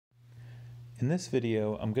In this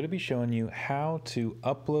video, I'm going to be showing you how to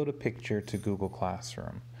upload a picture to Google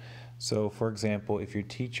Classroom. So for example, if your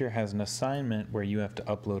teacher has an assignment where you have to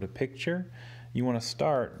upload a picture, you want to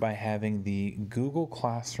start by having the Google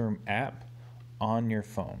Classroom app on your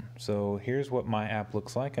phone. So here's what my app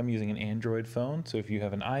looks like. I'm using an Android phone, so if you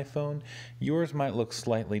have an iPhone, yours might look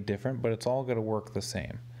slightly different, but it's all going to work the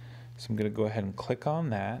same. So I'm going to go ahead and click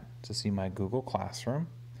on that to see my Google Classroom.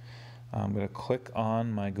 I'm going to click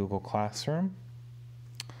on my Google Classroom.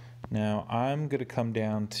 Now I'm going to come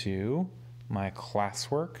down to my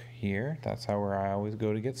classwork here. That's where I always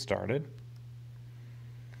go to get started.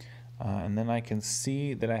 And then I can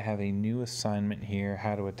see that I have a new assignment here,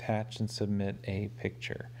 how to attach and submit a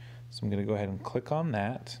picture. So I'm going to go ahead and click on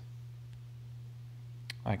that.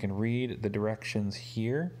 I can read the directions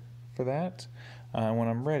here for that. When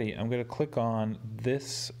I'm ready, I'm going to click on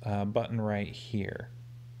this button right here.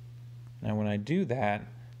 Now when I do that,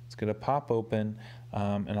 it's going to pop open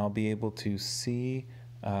and I'll be able to see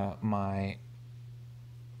my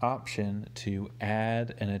option to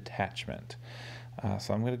add an attachment.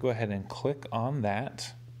 So I'm going to go ahead and click on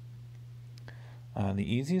that. The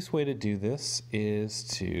easiest way to do this is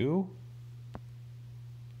to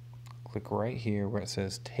click right here where it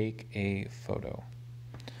says take a photo.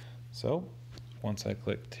 So once I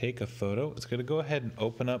click take a photo, it's going to go ahead and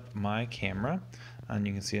open up my camera, and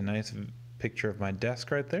you can see a nice picture of my desk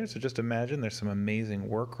right there. So just imagine there's some amazing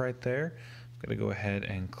work right there. I'm going to go ahead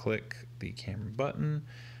and click the camera button,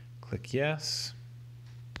 click yes.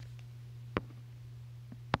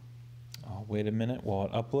 I'll wait a minute while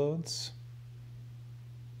it uploads.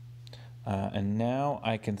 And now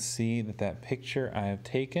I can see that that picture I have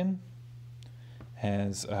taken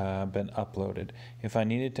has been uploaded. If I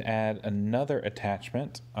needed to add another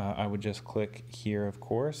attachment, I would just click here, of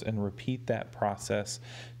course, and repeat that process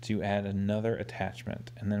to add another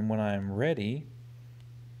attachment. And then when I'm ready,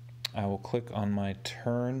 I will click on my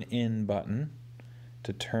Turn In button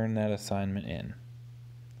to turn that assignment in.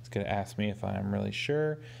 It's going to ask me if I'm really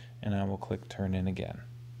sure, and I will click Turn In again.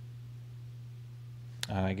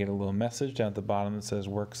 I get a little message down at the bottom that says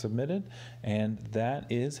work submitted, and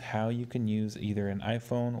that is how you can use either an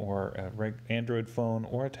iPhone or an Android phone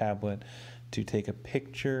or a tablet to take a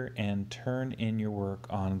picture and turn in your work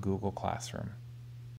on Google Classroom.